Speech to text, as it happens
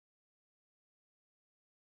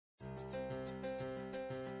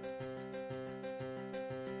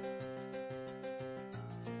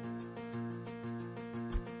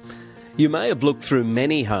You may have looked through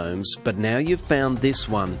many homes, but now you've found this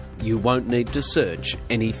one, you won't need to search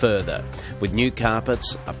any further. With new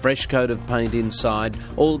carpets, a fresh coat of paint inside,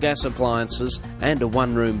 all gas appliances and a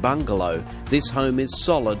one-room bungalow, this home is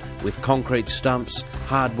solid with concrete stumps,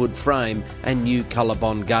 hardwood frame and new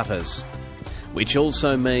colorbond gutters. Which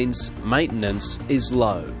also means maintenance is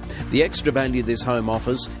low. The extra value this home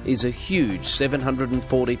offers is a huge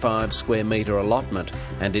 745 square metre allotment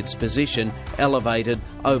and its position elevated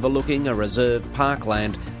overlooking a reserve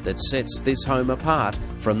parkland that sets this home apart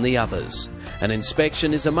from the others. An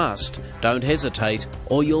inspection is a must. Don't hesitate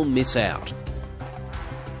or you'll miss out.